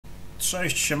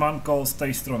Cześć, siemanko, z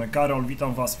tej strony Karol,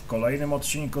 witam Was w kolejnym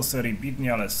odcinku serii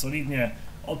Bidnie, ale solidnie.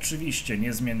 Oczywiście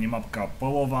niezmiennie mapka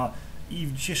połowa i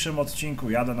w dzisiejszym odcinku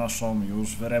jadę naszą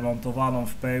już wyremontowaną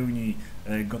w pełni,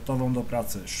 gotową do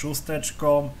pracy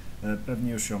szósteczką.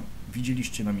 Pewnie już ją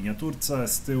widzieliście na miniaturce.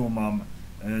 Z tyłu mam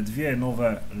dwie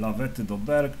nowe lawety do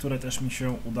bel, które też mi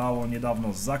się udało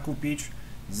niedawno zakupić.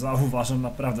 Zauważam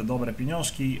naprawdę dobre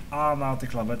pieniążki, a na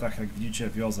tych lawetach, jak widzicie,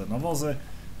 wiozę nawozy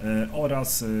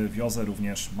oraz wiozę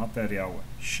również materiał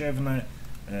siewny,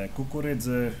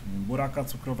 kukurydzy, buraka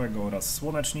cukrowego oraz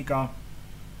słonecznika,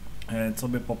 co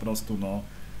by po prostu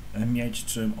mieć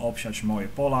czym obsiać moje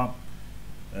pola.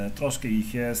 Troszkę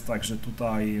ich jest, także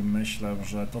tutaj myślę,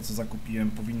 że to, co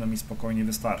zakupiłem, powinno mi spokojnie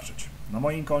wystarczyć. Na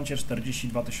moim koncie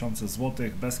 42 000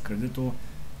 złotych bez kredytu.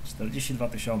 42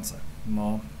 000,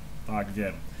 no tak,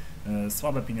 wiem,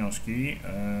 słabe pieniążki,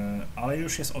 ale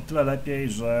już jest o tyle lepiej,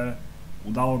 że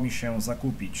udało mi się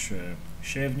zakupić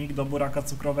siewnik do buraka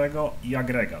cukrowego i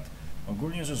agregat.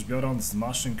 Ogólnie rzecz biorąc, z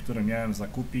maszyn, które miałem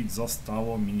zakupić,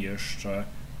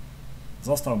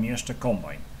 został mi jeszcze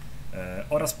kombajn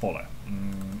oraz pole.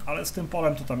 Ale z tym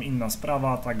polem to tam inna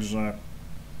sprawa, także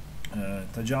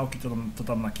te działki to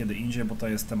tam na kiedy indziej, bo to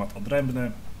jest temat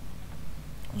odrębny,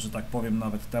 że tak powiem,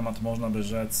 nawet temat, można by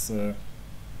rzec,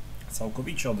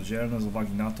 całkowicie oddzielny, z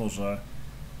uwagi na to, że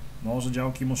że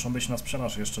działki muszą być na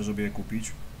sprzedaż jeszcze, żeby je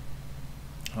kupić,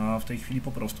 a w tej chwili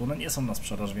po prostu one nie są na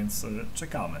sprzedaż, więc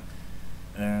czekamy.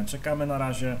 Czekamy na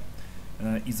razie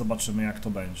i zobaczymy, jak to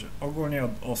będzie. Ogólnie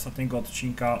od ostatniego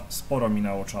odcinka sporo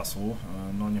minęło czasu,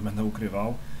 nie będę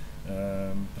ukrywał.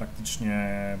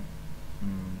 Praktycznie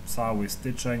cały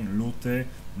styczeń, luty,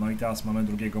 i teraz mamy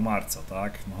 2 marca,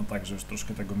 tak? Także już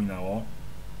troszkę tego minęło.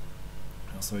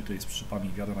 Ja sobie tutaj z przypami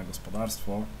wjadę na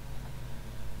gospodarstwo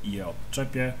i je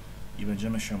odczepię i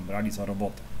będziemy się brali za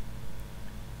robotę.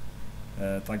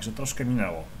 Także troszkę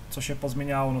minęło. Co się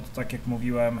pozmieniało? To tak jak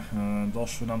mówiłem,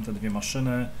 doszły nam te dwie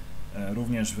maszyny,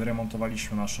 również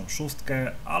wyremontowaliśmy naszą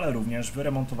szóstkę, ale również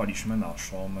wyremontowaliśmy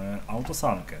naszą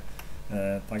autosankę.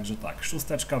 Także tak,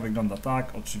 szósteczka wygląda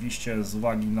tak, oczywiście z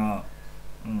uwagi na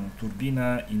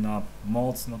turbinę i na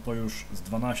moc, to już z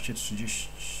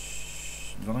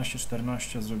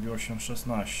 12,14 zrobiło się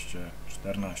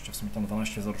 16,14, w sumie tam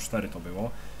 12,04 to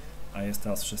było, a jest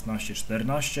teraz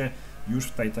 16,14, już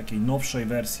w tej takiej nowszej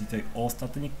wersji, tej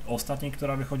ostatniej,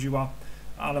 która wychodziła,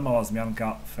 ale mała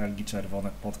zmianka, felgi czerwone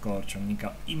pod kolor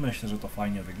ciągnika i myślę, że to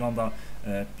fajnie wygląda.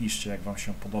 Piszcie, jak Wam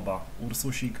się podoba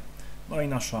Ursusik. No i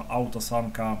nasza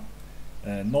autosanka,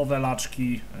 nowe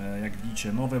laczki, jak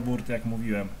widzicie, nowe burty, jak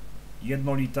mówiłem,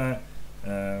 jednolite,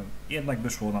 jednak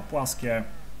wyszło na płaskie.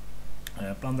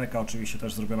 Plandeka oczywiście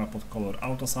też zrobiona pod kolor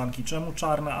autosanki. Czemu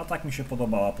czarna? A tak mi się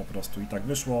podobała po prostu i tak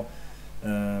wyszło.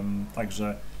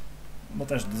 Także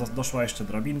też doszła jeszcze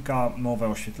drabinka, nowe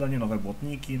oświetlenie, nowe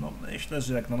błotniki. Myślę,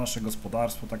 że jak na nasze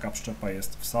gospodarstwo taka przyczepa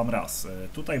jest w sam raz.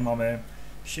 Tutaj mamy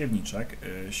siewniczek.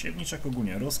 Siewniczek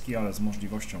ogólnie ruski, ale z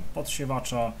możliwością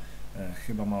podsiewacza.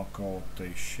 Chyba ma około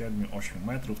tutaj 7-8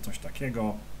 metrów, coś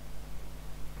takiego.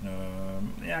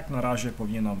 Jak na razie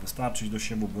powinien nam wystarczyć do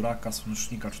siewu buraka,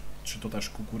 słonecznika, czy to też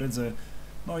kukurydzy.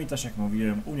 No i też jak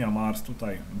mówiłem, Unia Mars,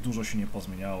 tutaj dużo się nie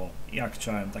pozmieniało. Jak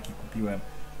chciałem, taki kupiłem.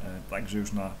 Także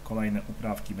już na kolejne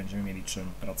uprawki będziemy mieli czym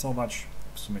pracować.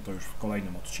 W sumie to już w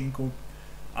kolejnym odcinku.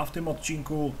 A w tym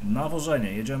odcinku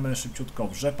nawożenie. Jedziemy szybciutko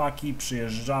w rzepaki,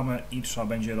 przyjeżdżamy i trzeba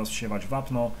będzie rozsiewać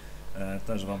wapno.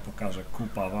 Też Wam pokażę,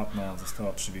 kupa wapna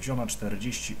została przywieziona,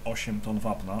 48 ton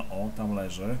wapna, o tam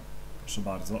leży. Proszę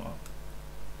bardzo,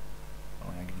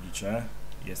 jak widzicie,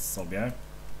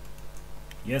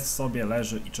 jest sobie,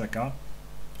 leży i czeka,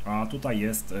 a tutaj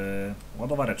jest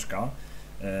ładowareczka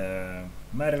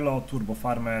Merlo Turbo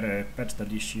Farmer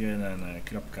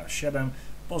P41.7,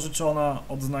 pożyczona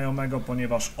od znajomego,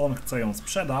 ponieważ on chce ją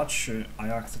sprzedać, a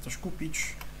ja chcę coś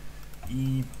kupić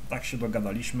i tak się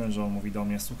dogadaliśmy, że on mówi do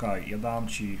mnie: słuchaj, ja dam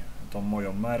Ci tą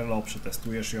moją Merlo,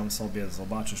 przetestujesz ją sobie,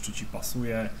 zobaczysz, czy Ci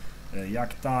pasuje.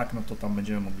 Jak tak, to tam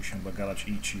będziemy mogli się dogadać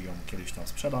i Ci ją kiedyś tam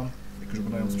sprzedam, jak już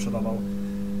będę ją sprzedawał,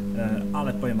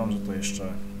 ale powiem Wam, że to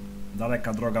jeszcze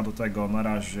daleka droga do tego. Na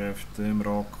razie w tym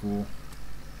roku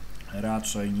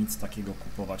raczej nic takiego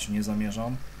kupować nie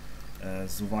zamierzam,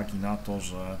 z uwagi na to,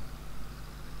 że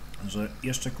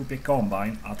jeszcze kupię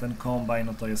kombajn, a ten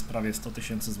kombajn to jest prawie 100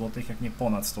 000 złotych, jak nie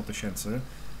ponad 100 000,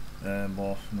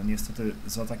 bo niestety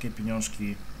za takie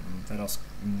pieniążki teraz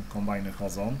kombajny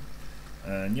chodzą.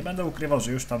 Nie będę ukrywał,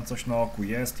 że już tam coś na oku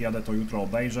jest, jadę to jutro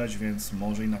obejrzeć, więc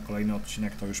może i na kolejny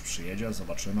odcinek to już przyjedzie,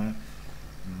 zobaczymy,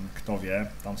 kto wie.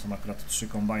 Tam są akurat 3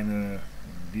 kombajny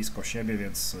blisko siebie,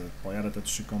 więc pojadę te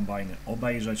 3 kombajny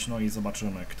obejrzeć, i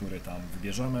zobaczymy, który tam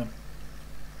wybierzemy.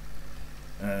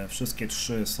 Wszystkie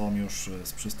 3 są już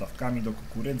z przystawkami do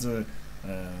kukurydzy,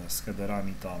 z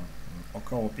headerami tam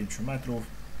około 5 metrów.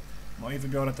 No i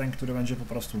wybiorę ten, który będzie po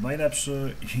prostu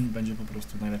najlepszy i będzie po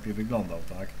prostu najlepiej wyglądał,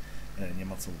 tak? Nie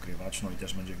ma co ukrywać, no i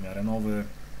też będzie w miarę nowy,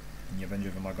 nie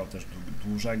będzie wymagał też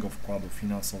dużego wkładu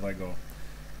finansowego.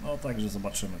 No także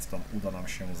zobaczymy, co tam uda nam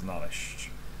się znaleźć.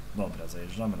 Dobra,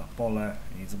 zajeżdżamy na pole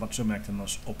i zobaczymy, jak ten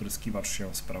nasz opryskiwacz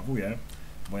się sprawuje,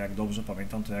 bo jak dobrze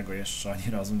pamiętam, to ja go jeszcze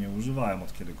ani razu nie używałem,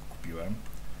 od kiedy go kupiłem,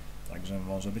 także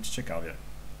może być ciekawie.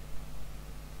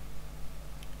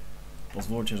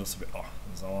 Pozwólcie, że sobie,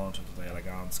 załączę tutaj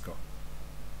elegancko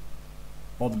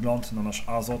podgląd na nasz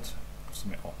azot, w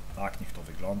sumie, tak niech to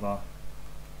wygląda,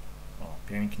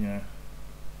 pięknie,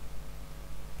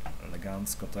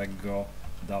 elegancko tego,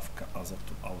 dawka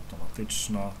azotu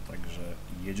automatyczna, także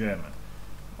jedziemy.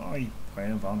 No i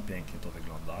powiem Wam, pięknie to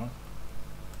wygląda.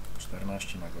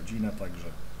 14 na godzinę, także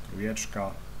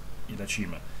trójeczka i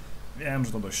lecimy. Wiem,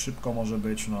 że to dość szybko może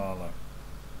być, no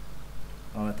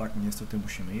ale tak niestety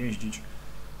musimy jeździć.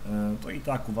 To i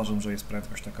tak uważam, że jest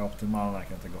prędkość taka optymalna jak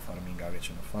na tego farminga,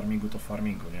 wiecie, no w farmingu to w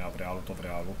farmingu, nie, a w realu to w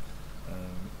realu.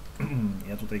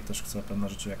 Ja tutaj też chcę pewne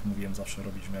rzeczy, jak mówiłem, zawsze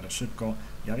robić w miarę szybko.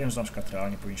 Ja wiem, że na przykład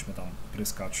realnie powinniśmy tam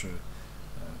pryskać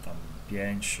tam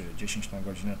 5-10 na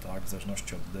godzinę, tak, w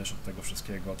zależności od deszczu, od tego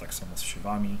wszystkiego, tak samo z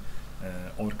siewami.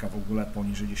 Orka w ogóle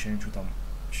poniżej 10, tam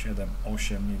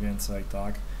 7-8 mniej więcej,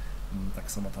 tak.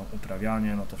 Tak samo tam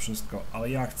uprawianie, no to wszystko, ale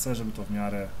ja chcę, żeby to w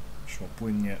miarę szło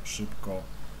płynnie, szybko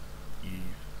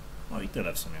no i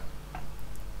tyle w sumie.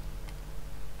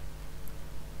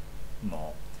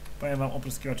 No. Powiem Wam,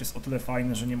 opryskiwacz jest o tyle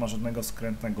fajny, że nie ma żadnego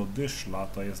skrętnego dyszla,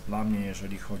 to jest dla mnie,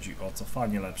 jeżeli chodzi o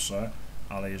cofanie lepsze,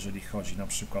 ale jeżeli chodzi na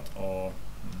przykład o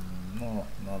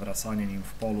nawracanie nim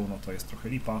w polu, no to jest trochę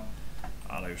lipa,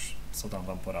 ale już co tam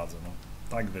Wam poradzę, no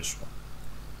tak wyszło.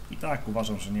 I tak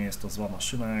uważam, że nie jest to zła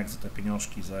maszyna, jak za te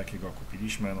pieniążki, za jakiego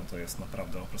kupiliśmy, no to jest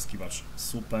naprawdę opryskiwacz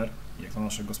super, jak na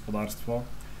nasze gospodarstwo.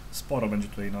 Sporo będzie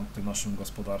tutaj na tym naszym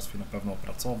gospodarstwie na pewno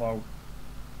pracował,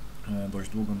 dość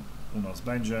długo u nas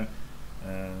będzie,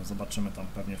 zobaczymy, tam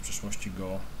pewnie w przyszłości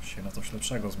go się na coś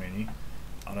lepszego zmieni,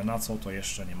 ale na co to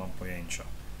jeszcze nie mam pojęcia.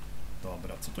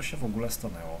 Dobra, co tu się w ogóle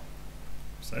stanęło?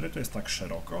 Serio to jest tak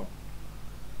szeroko?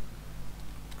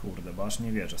 Kurde, bo aż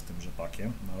nie wierzę z tym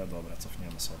rzepakiem, no ale dobra,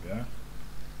 cofniemy sobie.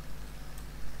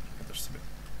 Ja też sobie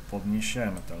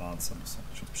podniesiemy te lance, bo są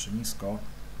ciut przynisko.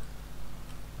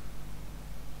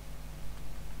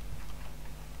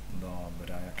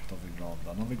 Dobra, jak to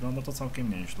wygląda? No wygląda to całkiem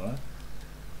nieźle.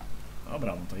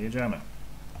 Dobra, no to jedziemy.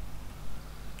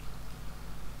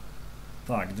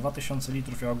 Tak, 2000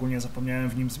 litrów, ja ogólnie zapomniałem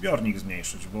w nim zbiornik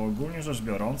zmniejszyć, bo ogólnie rzecz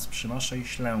biorąc, przy naszej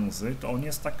ślęzy, to on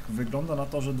jest tak, wygląda na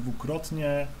to, że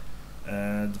dwukrotnie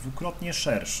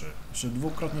szerszy, znaczy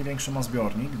dwukrotnie większy ma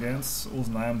zbiornik, więc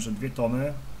uznałem, że 2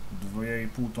 tony,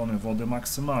 2,5 tony wody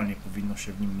maksymalnie powinno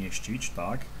się w nim mieścić,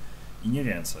 tak, i nie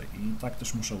więcej. I tak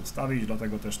też muszę ustawić,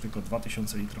 dlatego też tylko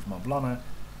 2000 litrów ma wlane.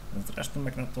 Zresztą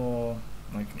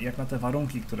jak na te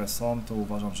warunki, które są, to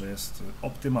uważam, że jest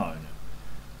optymalnie,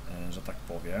 że tak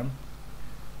powiem.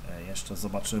 Jeszcze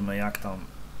zobaczymy, jak tam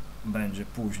będzie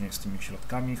później z tymi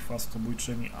środkami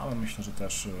chwastobójczymi, ale myślę, że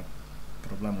też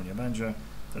problemu nie będzie.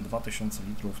 Te 2000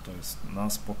 litrów to jest na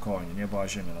spokojnie, niebo a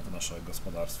ziemia na to nasze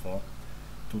gospodarstwo.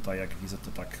 Tutaj jak widzę,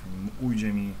 to tak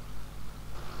ujdzie mi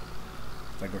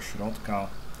tego środka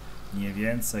nie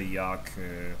więcej jak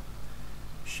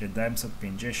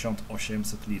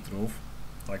 750-800 litrów,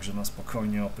 także na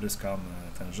spokojnie opryskam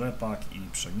ten rzepak i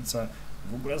pszenicę.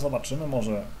 W ogóle zobaczymy,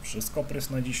 może wszystko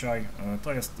prysnę dzisiaj.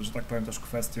 To jest, że tak powiem, też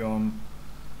kwestią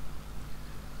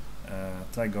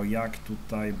tego, jak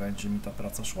tutaj będzie mi ta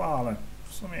praca szła, ale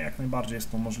w sumie jak najbardziej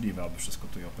jest to możliwe, aby wszystko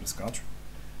tutaj opryskać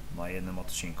na jednym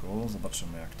odcinku.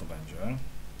 Zobaczymy, jak to będzie.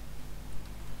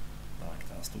 Tak,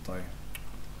 teraz tutaj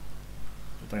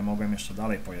mogłem jeszcze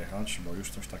dalej pojechać, bo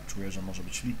już coś tak czuję, że może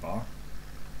być lipa.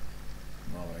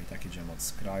 Dobra, i tak jedziemy od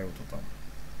skraju, to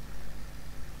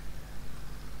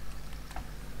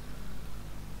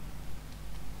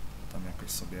tam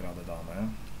jakoś sobie radę damy.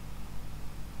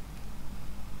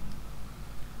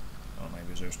 No,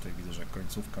 najwyżej już tutaj widzę, że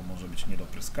końcówka może być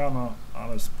niedopryskana,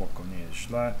 ale spoko, nie jest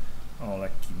źle. O,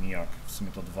 lekki mijak, w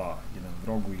sumie to 2, jeden w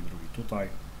rogu i drugi tutaj.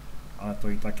 Ale to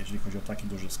i tak, jeśli chodzi o taki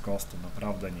duży skos, to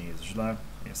naprawdę nie jest źle,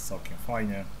 jest całkiem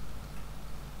fajnie.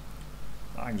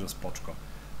 Także spoczko.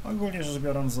 Ogólnie rzecz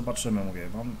biorąc, zobaczymy, mówię,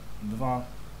 mam 2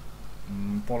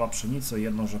 pola pszenicy,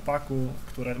 1 rzepaku,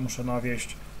 które muszę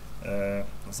nawieść.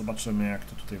 Zobaczymy, jak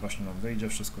to tutaj właśnie nam wyjdzie,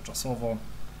 wszystko czasowo.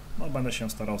 No, będę się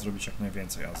starał zrobić jak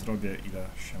najwięcej, a zrobię ile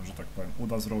się, że tak powiem,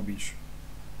 uda zrobić.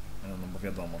 No bo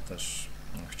wiadomo, też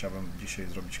chciałbym dzisiaj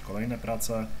zrobić kolejne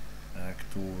prace,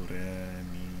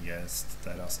 którymi jest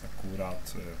teraz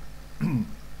akurat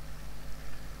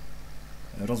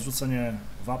rozrzucenie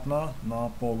wapna na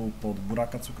polu pod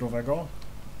buraka cukrowego,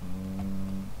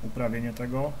 uprawienie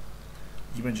tego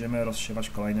i będziemy rozsiewać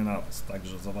kolejny nawóz,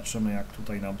 także zobaczymy, jak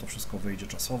tutaj nam to wszystko wyjdzie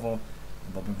czasowo,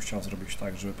 bo bym chciał zrobić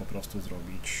tak, żeby po prostu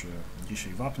zrobić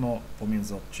dzisiaj wapno,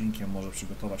 pomiędzy odcinkiem może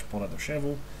przygotować pole do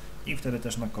siewu i wtedy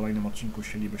też na kolejnym odcinku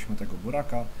sielibyśmy tego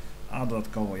buraka, a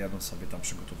dodatkowo ja bym sobie tam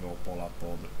przygotowywał pola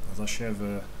pod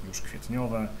zasiewy już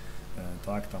kwietniowe,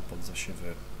 tak, tam pod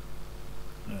zasiewy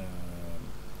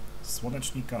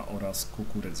słonecznika oraz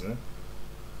kukurydzy,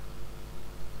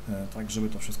 tak żeby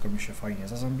to wszystko mi się fajnie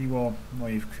zazębiło. No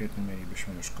i w kwietniu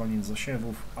mielibyśmy już koniec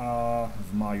zasiewów, a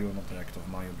w maju, no to jak to w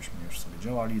maju byśmy już sobie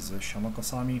działali z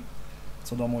sianokosami.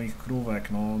 Co do moich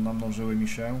krówek, no namnożyły mi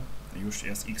się, już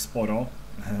jest ich sporo,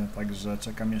 także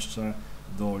czekam jeszcze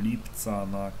do lipca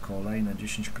na kolejne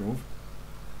 10 krów.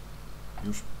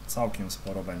 Już całkiem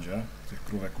sporo będzie tych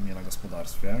krówek u mnie na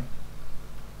gospodarstwie.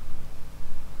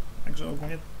 Także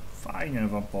ogólnie fajnie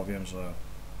wam powiem,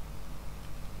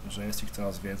 że jest ich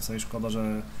coraz więcej. Szkoda,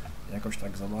 że jakoś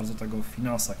tak za bardzo tego w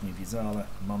finansach nie widzę, ale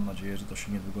mam nadzieję, że to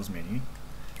się niedługo zmieni.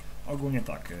 Ogólnie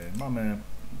tak, mamy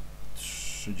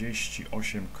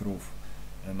 38 krów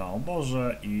na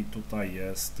oborze i tutaj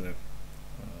jest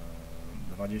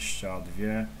 22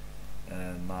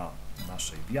 na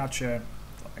naszej wiacie,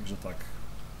 także tak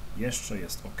jeszcze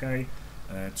jest ok.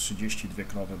 32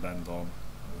 krowy będą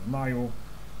w maju,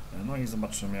 no i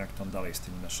zobaczymy, jak tam dalej z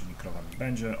tymi naszymi krowami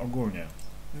będzie. Ogólnie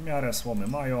w miarę słomy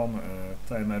mają,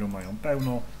 TMR-u mają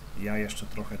pełno, ja jeszcze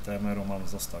trochę TMR-u mam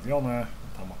zostawione,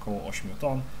 tam około 8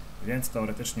 ton, więc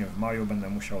teoretycznie w maju będę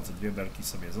musiał ze 2 belki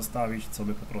sobie zostawić, co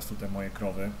by po prostu te moje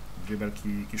krowy, 2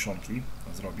 belki kiszonki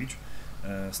zrobić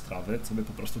z trawy, co by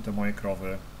po prostu te moje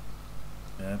krowy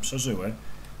przeżyły.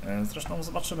 Zresztą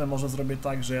zobaczymy, może zrobię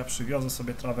tak, że ja przywiozę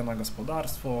sobie trawę na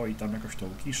gospodarstwo i tam jakoś to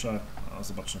ukiszę, a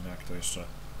zobaczymy, jak to jeszcze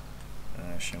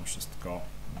się wszystko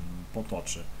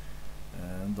potoczy.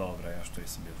 Dobra, ja już tutaj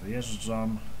sobie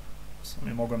wyjeżdżam. W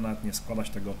sumie mogłem nawet nie składać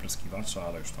tego opryskiwacza,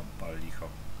 ale już tam pal licho.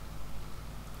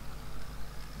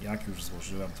 Jak już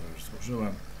złożyłem, to już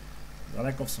złożyłem.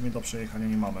 Daleko w sumie do przejechania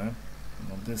nie mamy.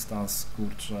 No, dystans,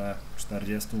 kurczę,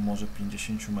 40, może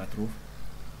 50 metrów.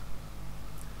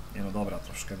 Nie no dobra,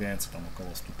 troszkę więcej, tam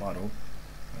około 100 paru.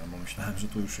 Bo myślałem, że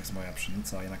tu już jest moja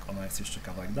pszenica, a jednak ona jest jeszcze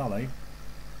kawałek dalej.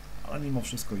 Ale mimo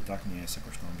wszystko i tak nie jest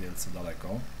jakoś tam wielce daleko.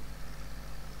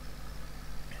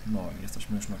 No i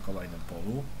jesteśmy już na kolejnym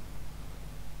polu.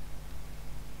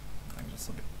 Także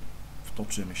sobie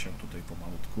wtoczymy się tutaj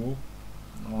pomalutku.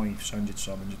 No i wszędzie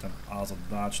trzeba będzie ten azot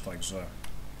dać, także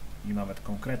nie nawet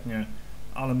konkretnie,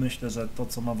 ale myślę, że to,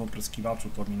 co mam w opryskiwaczu,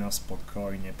 to mi na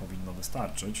spokojnie powinno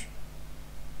wystarczyć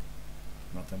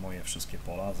na te moje wszystkie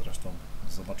pola. Zresztą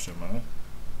zobaczymy.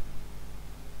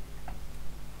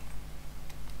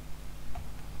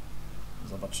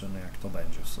 Zobaczymy, jak to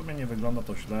będzie. W sumie nie wygląda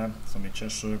to źle, co mnie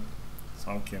cieszy.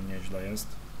 Całkiem nieźle jest.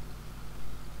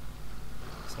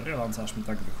 Serio, lancarz mi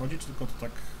tak wychodzi, czy tylko to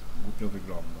tak głupio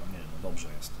wygląda? Nie, no dobrze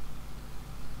jest.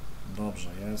 Dobrze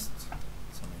jest,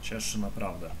 co mnie cieszy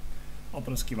naprawdę.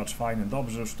 Opryskiwacz fajny,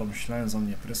 dobrze, już tą ślęzą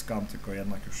nie pryskam, tylko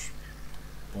jednak już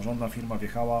porządna firma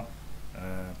wjechała,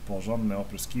 porządny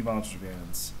opryskiwacz,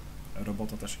 więc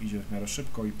robota też idzie w miarę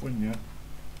szybko i płynnie,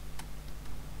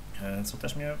 co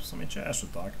też mnie w sumie cieszy,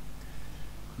 tak?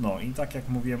 No i tak jak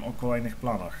mówiłem o kolejnych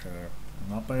planach,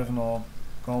 na pewno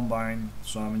kombajn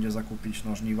trzeba będzie zakupić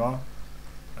na żniwa.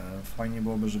 Fajnie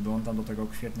byłoby, żeby on tam do tego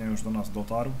kwietnia już do nas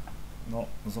dotarł. No,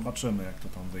 zobaczymy, jak to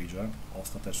tam wyjdzie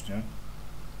ostatecznie.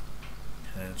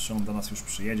 Czy on do nas już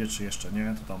przyjedzie, czy jeszcze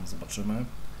nie, to tam zobaczymy.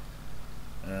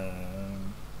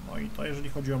 No i to jeżeli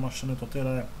chodzi o maszyny, to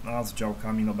tyle, a z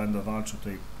działkami no będę walczył,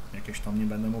 tutaj jakieś tam nie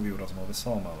będę mówił, rozmowy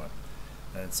są, ale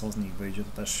co z nich wyjdzie,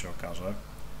 to też się okaże.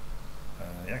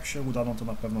 Jak się uda, no to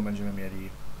na pewno będziemy mieli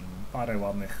parę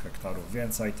ładnych hektarów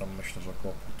więcej, tam myślę, że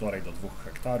około 1,5 do 2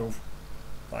 hektarów,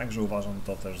 także uważam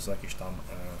to też za jakiś tam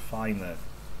fajny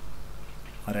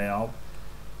areał.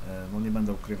 No nie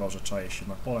będę ukrywał, że czaję się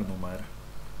na pole numer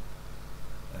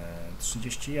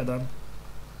 31.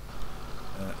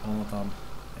 Ono tam,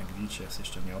 jak widzicie, jest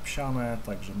jeszcze nieobsiane,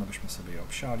 także my byśmy sobie je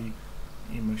obsiali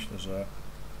i myślę, że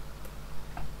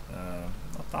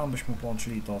no tam byśmy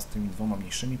połączyli to z tymi 2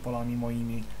 mniejszymi polami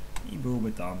moimi i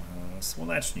byłby tam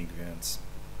słonecznik, więc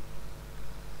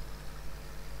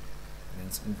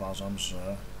uważam,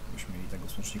 że byśmy mieli tego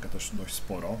słonecznika też dość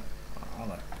sporo,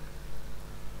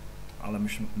 ale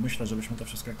myślę, że byśmy to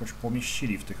wszystko jakoś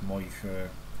pomieścili w tych moich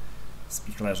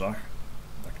spichlerzach,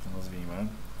 tak to nazwijmy,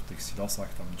 w tych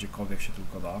silosach, tam gdziekolwiek się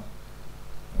tylko da.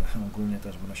 Ogólnie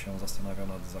też będę się zastanawiał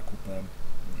nad zakupem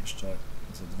jeszcze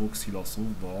ze 2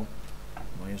 silosów, bo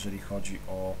no jeżeli chodzi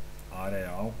o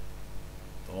areał,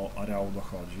 to areału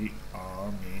dochodzi, a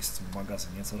miejsc w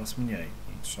magazynie coraz mniej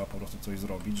i trzeba po prostu coś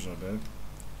zrobić, żeby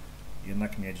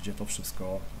jednak mieć gdzie to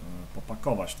wszystko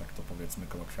popakować, tak to powiedzmy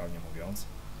kolokwialnie mówiąc,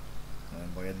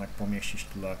 bo jednak pomieścić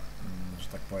tyle, że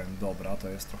tak powiem, dobra, to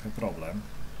jest trochę problem,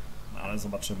 ale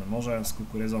zobaczymy, może z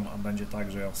kukurydzą a będzie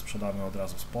tak, że ją sprzedamy od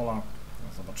razu z pola,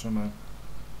 zobaczymy,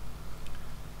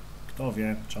 kto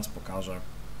wie, czas pokaże,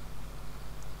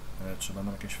 czy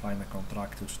będą jakieś fajne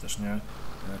kontrakty, czy też nie.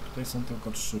 Tutaj są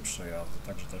tylko 3 przejazdy,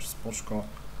 także też spoczko.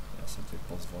 Ja sobie tutaj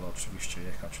pozwolę oczywiście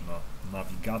jechać na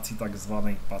nawigacji tak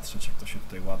zwanej, patrzeć jak to się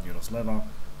tutaj ładnie rozlewa,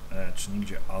 czy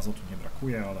nigdzie azotu nie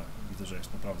brakuje, ale widzę, że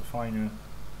jest naprawdę fajnie.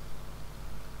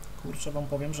 Kurczę, wam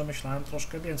powiem, że myślałem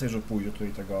troszkę więcej, że pójdzie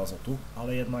tutaj tego azotu,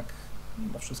 ale jednak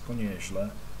mimo wszystko nie jest źle.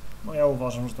 No ja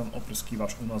uważam, że ten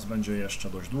opryskiwacz u nas będzie jeszcze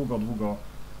dość długo,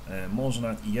 może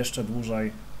nawet i jeszcze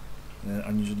dłużej,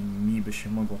 aniżeli mi by się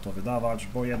mogło to wydawać,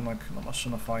 bo jednak no,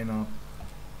 maszyna fajna,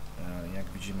 jak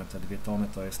widzimy te 2 tony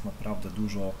to jest naprawdę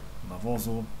dużo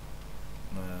nawozu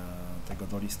tego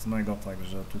dolistnego,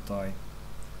 także tutaj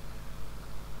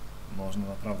można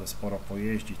naprawdę sporo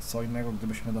pojeździć. Co innego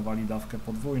gdybyśmy dawali dawkę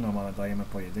podwójną, ale dajemy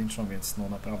pojedynczą, więc no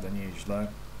naprawdę nie jest źle,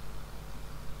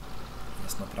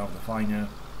 jest naprawdę fajnie.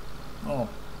 No,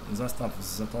 zestaw z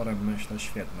zatorem myślę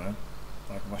świetny,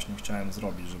 tak właśnie chciałem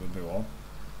zrobić, żeby było.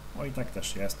 No i tak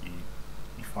też jest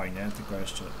i fajnie, tylko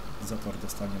jeszcze zator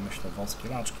dostanie myślę wąskie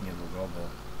laczki niedługo, bo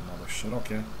ma dość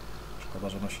szerokie. Szkoda,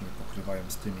 że one się nie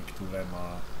pokrywają z tymi, które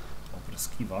ma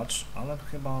opryskiwacz, ale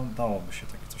chyba dałoby się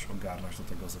takie coś ogarnąć do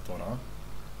tego zatora,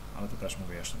 ale to też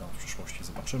mówię, jeszcze tam w przyszłości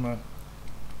zobaczymy.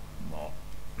 No,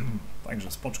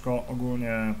 także spoczko.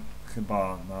 Ogólnie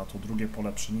chyba na to drugie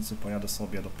pole pszenicy pojadę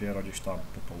sobie dopiero gdzieś tam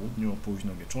po południu,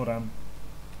 późno wieczorem.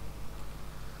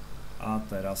 A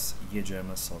teraz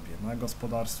jedziemy sobie na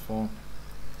gospodarstwo,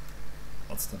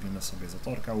 odstawimy sobie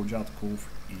zatorka u dziadków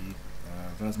i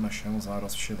wezmę się za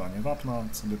rozsiewanie wapna,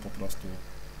 by po prostu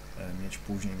mieć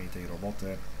później mniej tej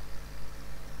roboty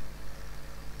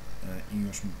i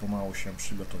już pomału się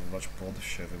przygotowywać pod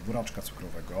siewy buraczka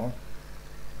cukrowego.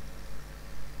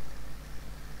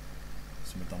 W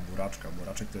sumie tam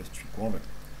buraczek to jest ćwikłowy,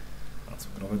 a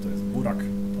cukrowy to jest burak,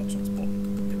 patrząc po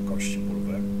wielkości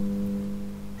bulwy.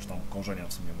 Tam korzenia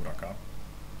w sumie buraka.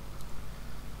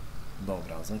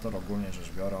 Dobra, zator ogólnie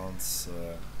rzecz biorąc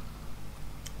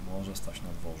może stać na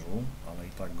dworzu, ale i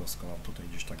tak go schowam tutaj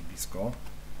gdzieś tak blisko,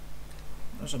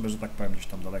 żeby, że tak powiem, gdzieś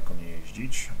tam daleko nie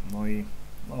jeździć. No i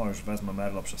no już wezmę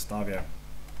merlo, przestawię.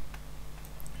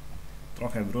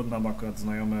 Trochę brudna, bo akurat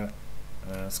znajomy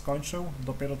skończył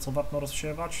dopiero co wapno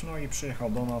rozsiewać, no i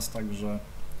przyjechał do nas, także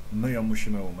my ją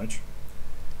musimy umyć,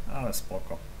 ale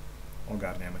spoko.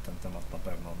 Ogarniemy ten temat na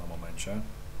pewno na momencie.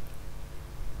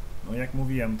 No jak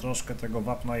mówiłem, troszkę tego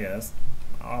wapna jest,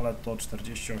 ale to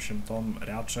 48 ton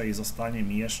raczej zostanie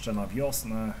mi jeszcze na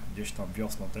wiosnę. Gdzieś tam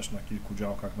wiosną też na kilku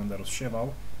działkach będę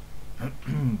rozsiewał.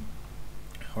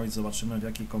 Choć zobaczymy, w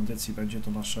jakiej kondycji będzie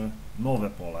to nasze nowe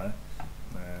pole.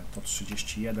 To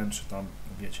 31, czy tam,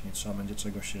 wiecie, nie trzeba będzie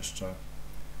czegoś jeszcze,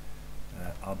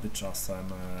 aby czasem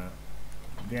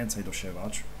więcej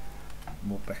dosiewać,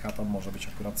 bo pH tam może być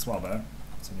akurat słabe,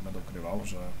 co nie będę ukrywał,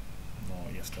 że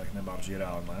no, jest to jak najbardziej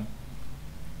realne.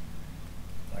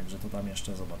 Także to tam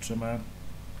jeszcze zobaczymy.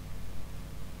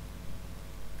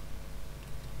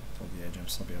 Podjedziemy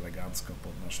sobie elegancko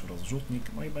pod nasz rozrzutnik,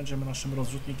 no i będziemy naszym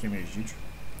rozrzutnikiem jeździć.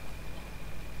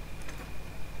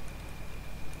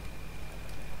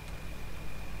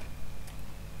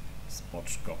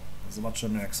 Spoczko.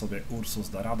 Zobaczymy, jak sobie Ursus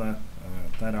da radę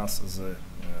teraz z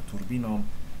turbiną,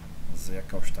 z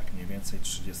jakąś tak mniej więcej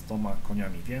 30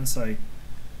 koniami więcej,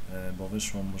 bo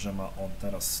wyszło mu, że ma on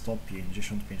teraz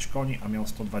 155 koni, a miał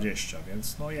 120,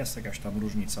 więc no jest jakaś tam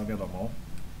różnica, wiadomo.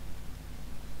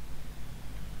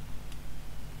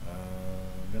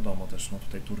 Wiadomo też, no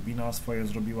tutaj turbina swoje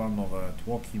zrobiła, nowe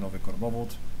tłoki, nowy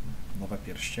korbowód, nowe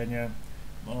pierścienie,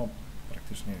 no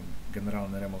praktycznie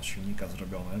generalny remont silnika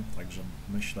zrobiony, także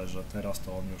myślę, że teraz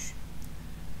to on już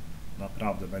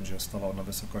naprawdę będzie stawał na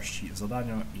wysokości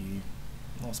zadania i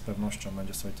no, z pewnością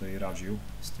będzie sobie tutaj radził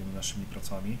z tymi naszymi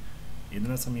pracami.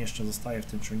 Jedyne, co mi jeszcze zostaje w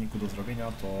tym ciągniku do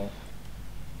zrobienia, to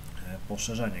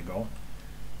poszerzenie go,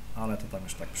 ale to tam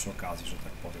już tak przy okazji, że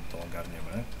tak powiem, to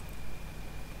ogarniemy.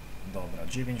 Dobra,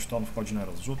 9 ton wchodzi na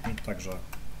rozrzutnik, także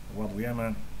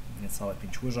ładujemy niecałe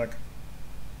 5 łyżek.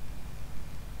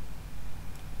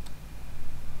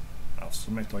 A w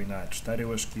sumie to i nawet 4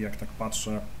 łyżki, jak tak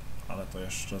patrzę, ale to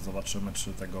jeszcze zobaczymy,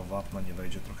 czy tego wapna nie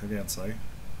wejdzie trochę więcej.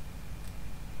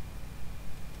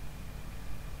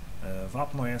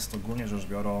 Wapno jest ogólnie rzecz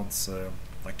biorąc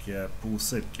takie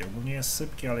półsypkie. Ogólnie jest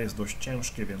sypkie, ale jest dość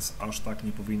ciężkie, więc aż tak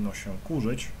nie powinno się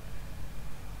kurzyć.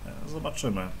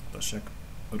 Zobaczymy też, jak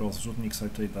rozrzutnik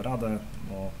sobie tutaj da radę,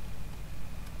 bo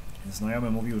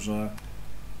znajomy mówił, że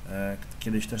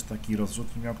kiedyś też taki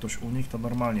rozrzutnik miał ktoś u nich, to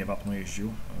normalnie wapno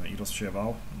jeździł i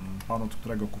rozsiewał. Pan, od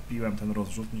którego kupiłem ten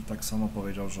rozrzutnik, tak samo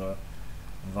powiedział, że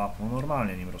wapno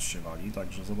normalnie nim rozsiewali,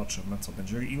 także zobaczymy, co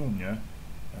będzie i u mnie,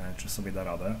 czy sobie da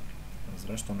radę.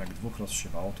 Zresztą jak dwóch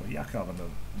rozsiewało, to jak ja będę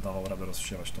dawał radę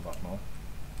rozsiewać to wapno?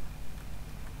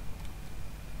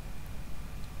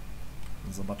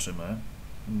 Zobaczymy.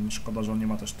 Szkoda, że on nie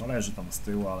ma też talerzy tam z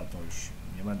tyłu, ale to już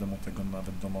nie będę mu tego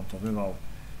nawet domontowywał.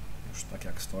 Już tak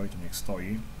jak stoi, to niech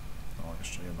stoi. O,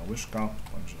 jeszcze jedna łyżka,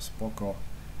 także spoko.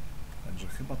 Także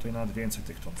chyba tutaj nawet więcej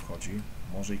tych ton wchodzi.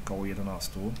 Może i koło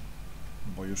 11,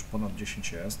 bo już ponad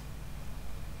 10 jest.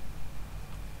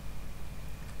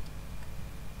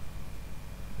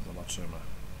 Zobaczymy.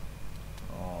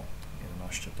 O,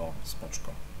 11 ton,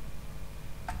 spoczko.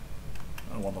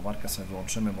 Ładowarkę sobie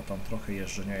wyłączymy, bo tam trochę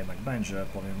jeżdżenia jednak będzie.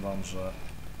 Powiem Wam, że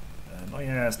no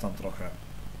jest tam trochę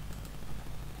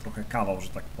kawał, że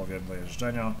tak powiem, do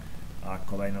jeżdżenia, a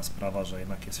kolejna sprawa, że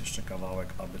jednak jest jeszcze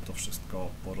kawałek, aby to wszystko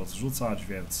porozrzucać,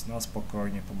 więc na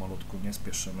spokojnie, pomalutku, nie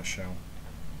spieszymy się,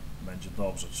 będzie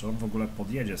dobrze. Czy on w ogóle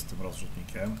podjedzie z tym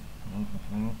rozrzutnikiem?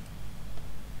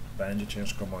 Będzie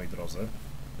ciężko, moi drodzy,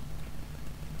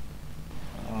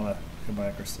 ale chyba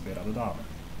jakoś sobie radę damy.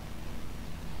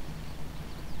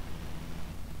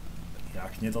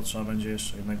 Jak nie, to trzeba będzie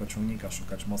jeszcze jednego ciągnika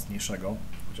szukać mocniejszego,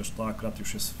 chociaż to akurat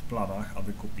już jest w planach,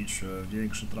 aby kupić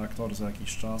większy traktor za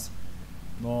jakiś czas.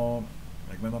 No,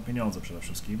 jak będą pieniądze przede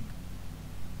wszystkim.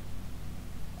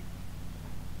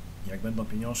 Jak będą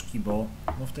pieniążki, bo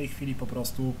no w tej chwili po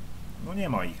prostu no nie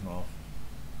ma ich, no.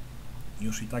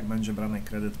 Już i tak będzie brany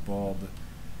kredyt pod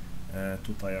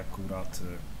tutaj akurat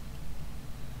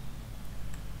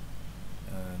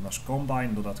nasz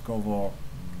kombajn, dodatkowo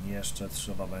jeszcze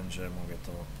trzeba będzie, mówię,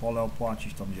 to pole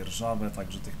opłacić, tą dzierżawę,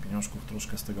 także tych pieniążków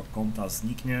troszkę z tego konta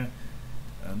zniknie.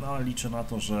 No ale liczę na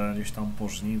to, że gdzieś tam po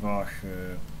żniwach,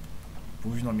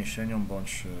 późną jesienią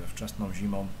bądź wczesną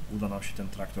zimą uda nam się ten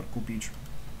traktor kupić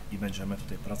i będziemy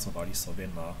tutaj pracowali sobie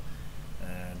na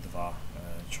dwa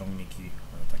ciągniki,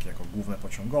 takie jako główne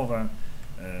pociągowe.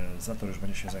 Zator już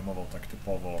będzie się zajmował tak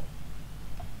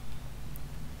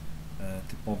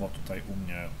typowo tutaj u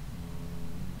mnie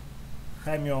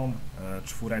chemią,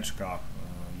 czwóreczka,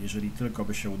 jeżeli tylko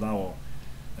by się udało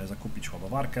zakupić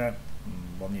ładowarkę,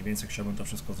 bo mniej więcej chciałbym to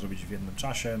wszystko zrobić w jednym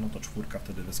czasie, no to czwórka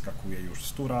wtedy wyskakuje już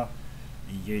z tura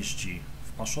i jeździ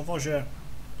w paszowozie,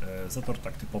 zator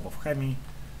tak typowo w chemii,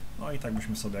 no i tak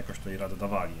byśmy sobie jakoś tutaj radę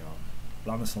dawali. No.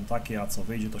 Plany są takie, a co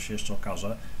wyjdzie, to się jeszcze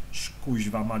okaże.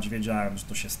 Kuźwa mać, wiedziałem, że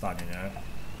to się stanie, nie?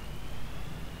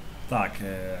 Tak,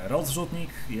 rozrzutnik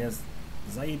jest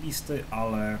zajebisty,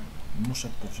 ale muszę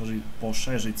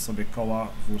poszerzyć sobie koła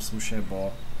w Ursusie,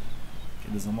 bo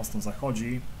kiedy za mocno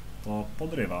zachodzi, to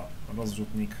podrywa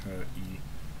rozrzutnik i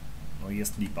no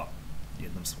jest lipa,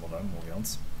 jednym słowem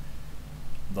mówiąc.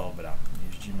 Dobra,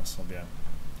 jeździmy sobie,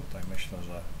 tutaj myślę,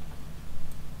 że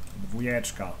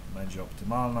dwójeczka będzie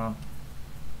optymalna,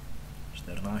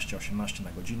 14-18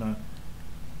 na godzinę,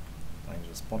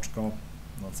 także spoczko.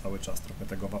 No cały czas trochę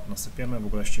tego wapna sypiemy, w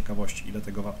ogóle z ciekawości, ile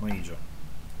tego wapna idzie.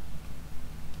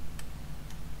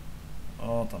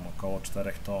 O, tam około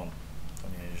 4 ton, to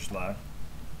nie jest źle.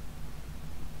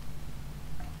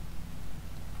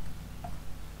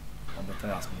 Aby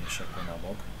teraz mnie siekło na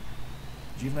bok.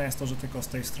 Dziwne jest to, że tylko z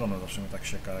tej strony zawsze mi tak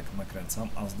sieka, jak nakręcam,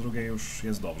 a z drugiej już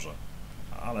jest dobrze.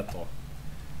 Ale to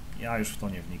ja już w to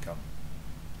nie wnikam.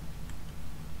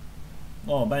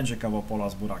 No, będzie kawał pola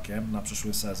z burakiem na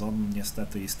przyszły sezon,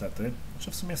 niestety i stety.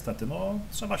 Znaczy w sumie stety, no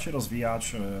trzeba się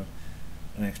rozwijać.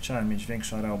 Chciałem mieć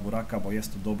większy areał buraka, bo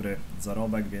jest to dobry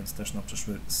zarobek, więc też na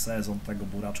przyszły sezon tego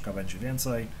buraczka będzie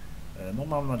więcej. No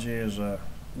mam nadzieję, że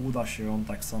uda się on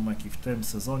tak samo jak i w tym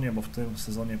sezonie, bo w tym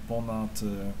sezonie ponad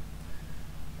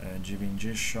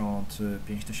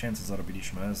 95 000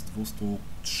 zarobiliśmy z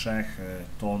 203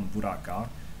 ton buraka,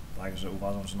 także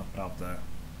uważam, że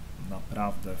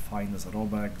naprawdę fajny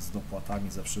zarobek, z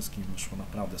dopłatami ze wszystkim wyszło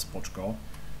naprawdę spoczko.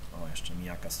 O, jeszcze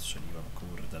mijaka strzeliłem,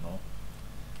 kurde no.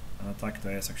 Ale tak to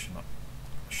jest, jak się na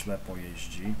ślepo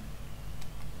jeździ.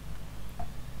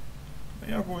 No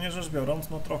i ogólnie rzecz biorąc,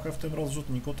 no trochę w tym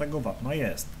rozrzutniku tego wapna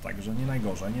jest, także nie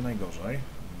najgorzej, nie najgorzej.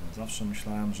 Zawsze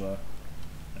myślałem, że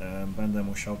będę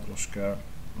musiał troszkę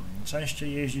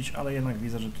częściej jeździć, ale jednak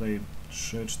widzę, że tutaj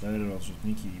 3-4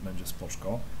 rozrzutniki i będzie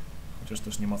spoczko. Chociaż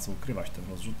też nie ma co ukrywać, ten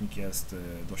rozrzutnik jest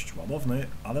dość ładowny,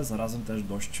 ale zarazem też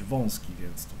dość wąski,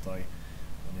 więc tutaj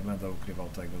nie będę ukrywał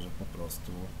tego, że po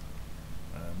prostu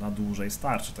na dłużej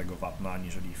starczy tego wapna,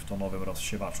 aniżeli w tonowym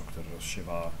rozsiewaczu, który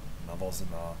rozsiewa nawozy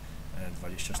na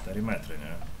 24 metry,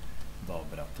 nie?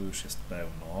 Dobra, tu już jest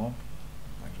pełno,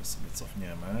 także sobie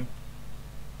cofniemy.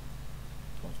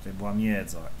 Bo tutaj była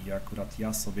miedza i akurat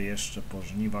ja sobie jeszcze po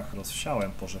żniwach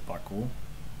rozsiałem po rzepaku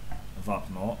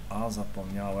wapno, a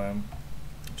zapomniałem,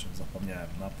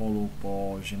 na polu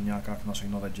po ziemniakach w naszej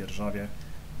nowej dzierżawie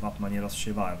wapna nie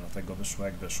rozsiewałem, dlatego wyszło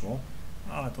jak wyszło,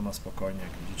 ale to na spokojnie,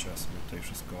 jak widzicie, sobie tutaj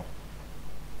wszystko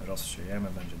rozsiejemy,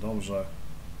 będzie dobrze.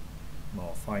 No,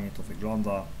 fajnie to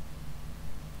wygląda.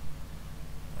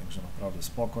 Także naprawdę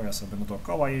spoko, ja sobie będę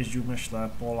dookoła jeździł, myślę,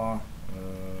 pola,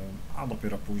 a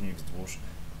dopiero później wzdłuż,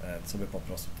 sobie po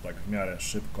prostu to tak w miarę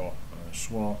szybko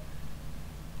szło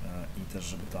i też,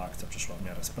 żeby ta akcja przeszła w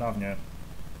miarę sprawnie.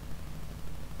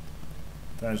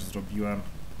 Też zrobiłem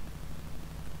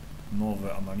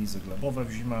nowe analizy glebowe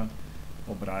w zimę,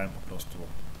 pobrałem po prostu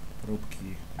próbki,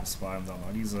 wysłałem do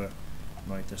analizy,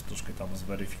 no i też troszkę tam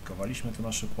zweryfikowaliśmy te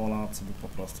nasze pola, co by po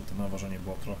prostu to nawożenie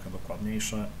było trochę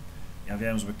dokładniejsze. Ja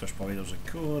wiem, żeby ktoś powiedział, że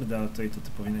kurde, ale tutaj to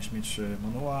ty powinieneś mieć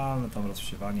manualne tam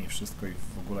rozsiewanie i wszystko i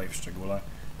w ogóle i w szczególe,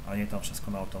 a nie tam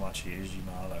wszystko na automacie jeździ,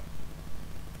 no ale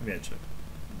wiecie,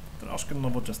 troszkę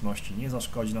nowoczesności nie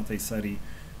zaszkodzi na tej serii,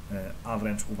 a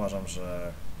wręcz uważam,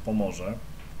 że pomoże.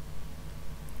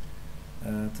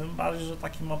 Tym bardziej, że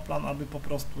taki mam plan, aby po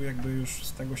prostu jakby już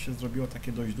z tego się zrobiło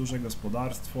takie dość duże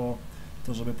gospodarstwo,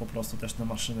 to żeby po prostu też te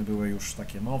maszyny były już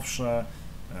takie nowsze,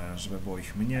 żeby było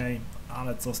ich mniej,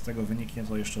 ale co z tego wyniknie,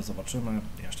 to jeszcze zobaczymy,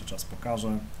 jeszcze czas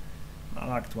pokaże, no,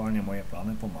 ale aktualnie moje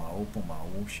plany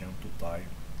pomału się tutaj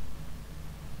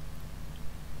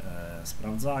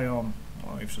sprawdzają,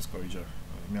 no i wszystko idzie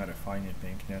w miarę fajnie,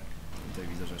 pięknie. Tutaj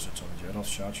widzę, że jeszcze trzeba będzie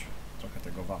rozsiać trochę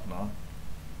tego wapna,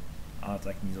 ale tak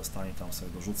jak mi zostanie, tam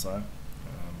sobie dorzucę,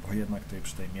 bo jednak tutaj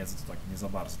przy tej miedzy to tak nie za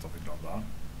bardzo to wygląda,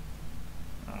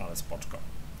 ale spoczko.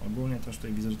 Ogólnie też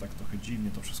tutaj widzę, że tak trochę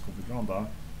dziwnie to wszystko wygląda.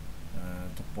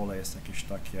 To pole jest jakieś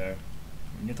takie,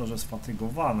 nie to, że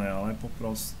sfatygowane, ale po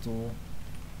prostu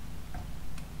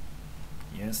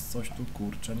jest coś tu,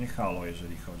 kurczę, nie halo,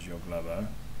 jeżeli chodzi o glebę.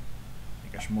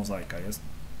 Jakaś mozaika jest.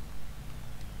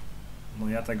 No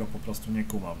ja tego po prostu nie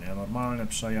kumam, nie? Normalny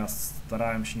przejazd,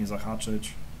 starałem się nie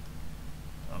zahaczyć,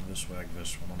 a wyszło jak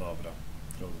wyszło, no dobra,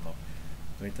 trudno.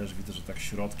 Tutaj też widzę, że tak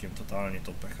środkiem totalnie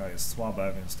to pH jest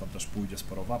słabe, więc tam też pójdzie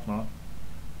sporo wapna,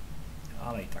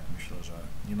 ale i tak myślę, że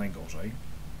nie najgorzej.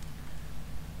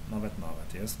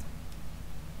 Nawet jest.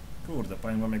 Kurde,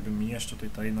 powiem wam, jakby mi jeszcze tutaj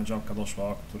ta jedna działka doszła,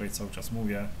 o której cały czas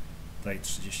mówię, tej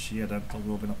 31, to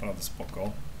byłoby naprawdę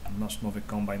spoko. Nasz nowy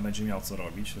kombajn będzie miał co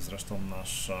robić, zresztą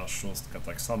nasza szóstka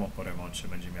tak samo po remoncie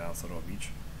będzie miała co robić.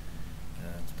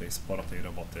 Tutaj sporo tej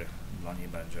roboty dla niej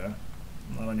będzie,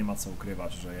 no ale nie ma co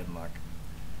ukrywać, że jednak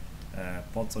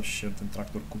po coś się ten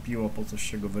traktor kupiło, po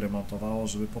coś się go wyremontowało,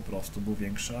 żeby po prostu był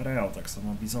większy areał. Tak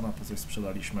samo Bizona po coś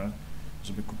sprzedaliśmy,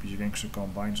 żeby kupić większy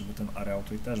kombajn, żeby ten areał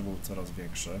tutaj też był coraz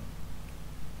większy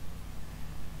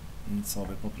i co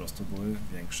by po prostu były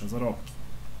większe zarobki.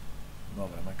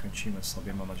 Dobra, nakręcimy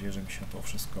sobie, mam nadzieję, że mi się to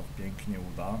wszystko pięknie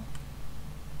uda.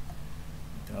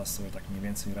 I teraz sobie tak mniej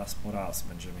więcej raz po raz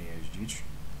będziemy jeździć,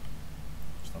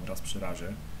 czy tam raz przy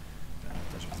razie.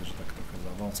 Też widzę, że tak trochę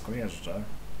za wąsko jeżdżę,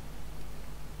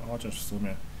 chociaż w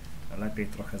sumie lepiej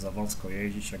trochę za wąsko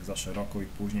jeździć, jak za szeroko i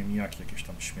później mijaki jakieś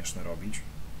tam śmieszne robić.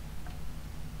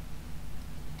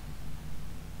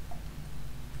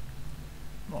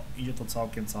 No, idzie to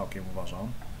całkiem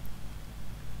uważam.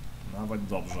 Nawet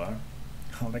dobrze.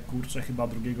 Ale kurczę, chyba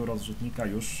drugiego rozrzutnika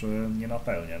już nie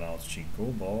napełnię na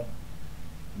odcinku,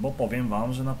 bo powiem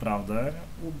wam, że naprawdę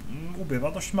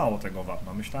ubywa dość mało tego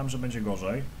wapna. Myślałem, że będzie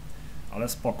gorzej, ale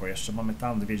spoko. Jeszcze mamy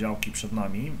tam dwie działki przed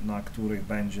nami, na których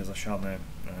będzie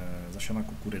zasiana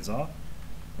kukurydza.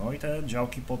 No i te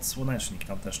działki pod słonecznik,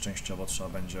 tam też częściowo trzeba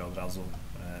będzie od razu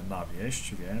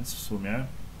nawieźć, więc w sumie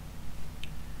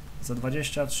za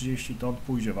 20-30 ton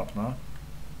pójdzie wapna,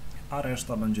 a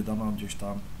reszta będzie dana gdzieś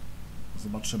tam.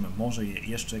 Zobaczymy, może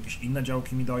jeszcze jakieś inne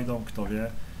działki mi dojdą, kto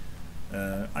wie,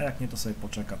 a jak nie, to sobie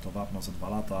poczeka to wapno za 2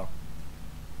 lata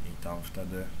i tam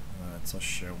wtedy coś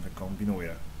się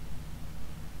wykombinuje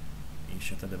i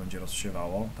się wtedy będzie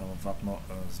rozsiewało. Tam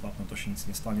z wapnem to się nic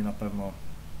nie stanie na pewno,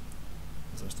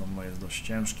 zresztą no jest dość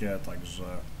ciężkie,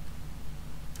 także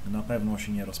na pewno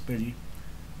się nie rozpyli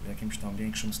w jakimś tam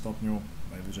większym stopniu.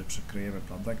 Najwyżej przykryjemy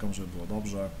plandeką, żeby było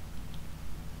dobrze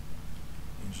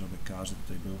i żeby każdy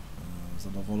tutaj był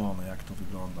zadowolony, jak to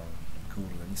wygląda.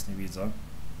 Kurde, nic nie widzę,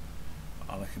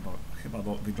 ale chyba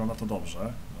wygląda to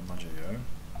dobrze, mam nadzieję.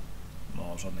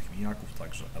 No, żadnych mijaków,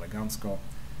 także elegancko.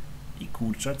 I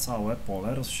kurczę, całe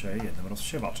pole rozsieje jednym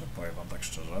rozsiewaczem, powiem wam tak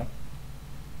szczerze.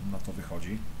 Na to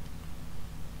wychodzi.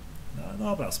 No,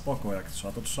 dobra, spoko, jak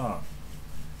trzeba, to trzeba.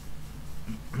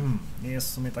 Nie jest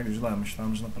w sumie tak źle,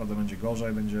 myślałem, że naprawdę będzie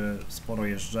gorzej, będzie sporo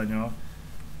jeżdżenia.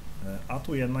 A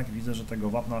tu jednak widzę, że tego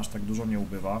wapna aż tak dużo nie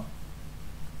ubywa.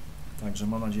 Także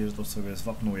mam nadzieję, że to sobie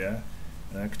zwapnuje.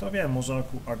 Kto wie, może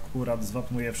akurat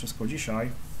zwapnuje wszystko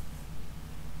dzisiaj,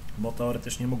 bo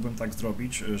teoretycznie mógłbym tak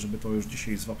zrobić, żeby to już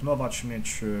dzisiaj zwapnować,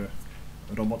 mieć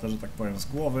robotę, że tak powiem, z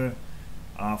głowy,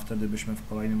 a wtedy byśmy w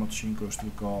kolejnym odcinku już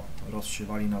tylko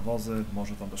rozsiewali nawozy,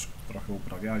 może tam też trochę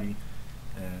uprawiali,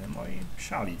 no i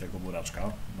siali tego buraczka,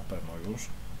 na pewno już.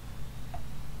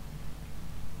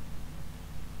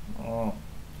 O,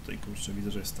 tutaj kurczę,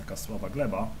 widzę, że jest taka słaba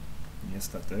gleba,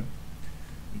 niestety.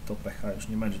 I to pH już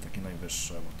nie będzie takie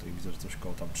najwyższe, bo tutaj widzę, że coś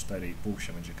koło tam 4,5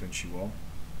 się będzie kręciło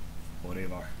w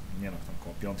porywach, nie no, tam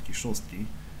koło 5, 6,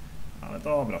 ale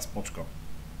dobra, spoczko.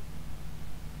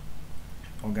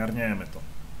 Ogarniemy to.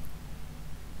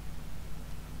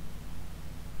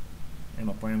 Nie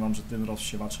no, powiem wam, że tym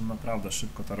rozsiewaczem naprawdę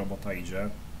szybko ta robota idzie,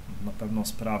 na pewno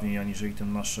sprawniej aniżeli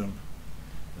tym naszym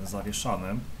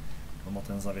zawieszanym, no bo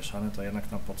ten zawieszany to jednak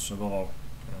tam potrzebował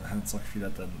co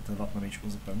chwilę te wapno mieć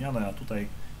uzupełniane, a tutaj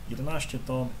 11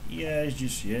 ton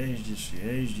jeździsz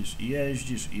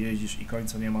i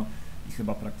końca nie ma i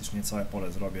chyba praktycznie całe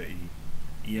pole zrobię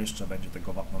i jeszcze będzie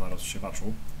tego wapna na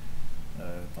rozsiewaczu,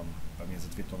 tam pewnie ze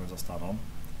 2 tony zostaną,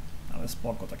 ale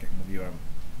spoko, tak jak mówiłem,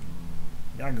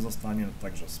 jak zostanie,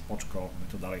 także spoczko, my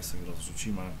to dalej sobie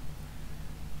rozrzucimy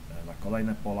na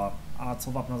kolejne pola, a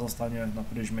co wapna zostanie na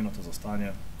pryzmie, no to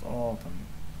zostanie, to tam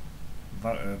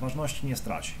ważności nie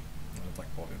straci, że tak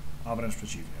powiem, a wręcz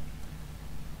przeciwnie.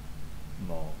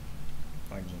 No,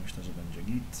 także myślę, że będzie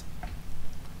git.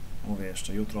 Mówię,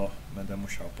 jeszcze jutro będę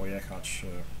musiał pojechać,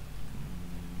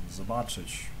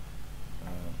 zobaczyć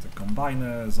te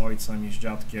kombajny z ojcem i z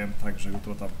dziadkiem, także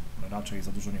jutro tam raczej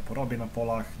za dużo nie porobię na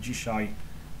polach. Dzisiaj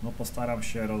no postaram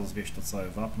się rozwieść to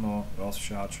całe wapno,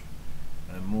 rozsiać,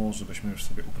 żebyśmy już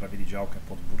sobie uprawili działkę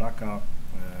pod buraka,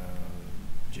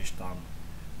 gdzieś tam.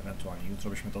 Ewentualnie jutro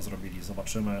byśmy to zrobili,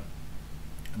 zobaczymy.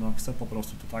 No chcę po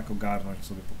prostu to tak ogarnąć,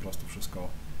 sobie po prostu wszystko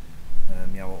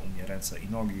miało u mnie ręce i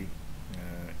nogi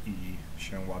i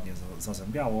się ładnie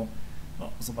zazębiało. No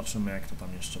zobaczymy, jak to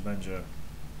tam jeszcze będzie.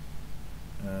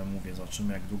 Mówię,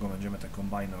 zobaczymy, jak długo będziemy te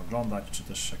kombajny oglądać, czy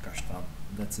też jakaś tam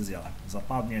decyzja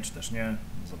zapadnie, czy też nie.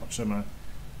 Zobaczymy.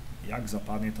 Jak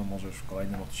zapadnie, to może już w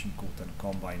kolejnym odcinku ten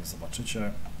kombajn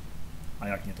zobaczycie, a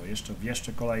jak nie, to jeszcze w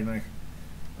jeszcze kolejnych.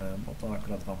 Bo to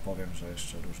akurat wam powiem, że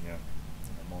jeszcze różnie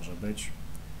może być.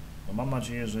 No mam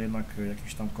nadzieję, że jednak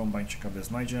jakiś tam kombajn ciekawy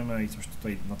znajdziemy i coś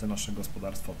tutaj na te nasze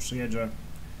gospodarstwo przyjedzie,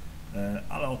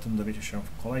 ale o tym dowiecie się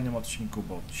w kolejnym odcinku,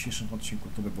 bo w dzisiejszym odcinku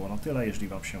to by było na tyle. Jeżeli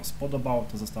wam się spodobało,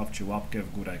 to zostawcie łapkę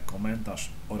w górę, komentarz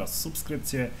oraz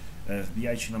subskrypcję.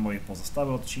 Wbijajcie na moje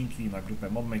pozostałe odcinki, na grupę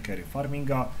Modmakery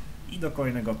Farminga i do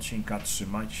kolejnego odcinka.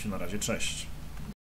 Trzymajcie się, na razie, cześć!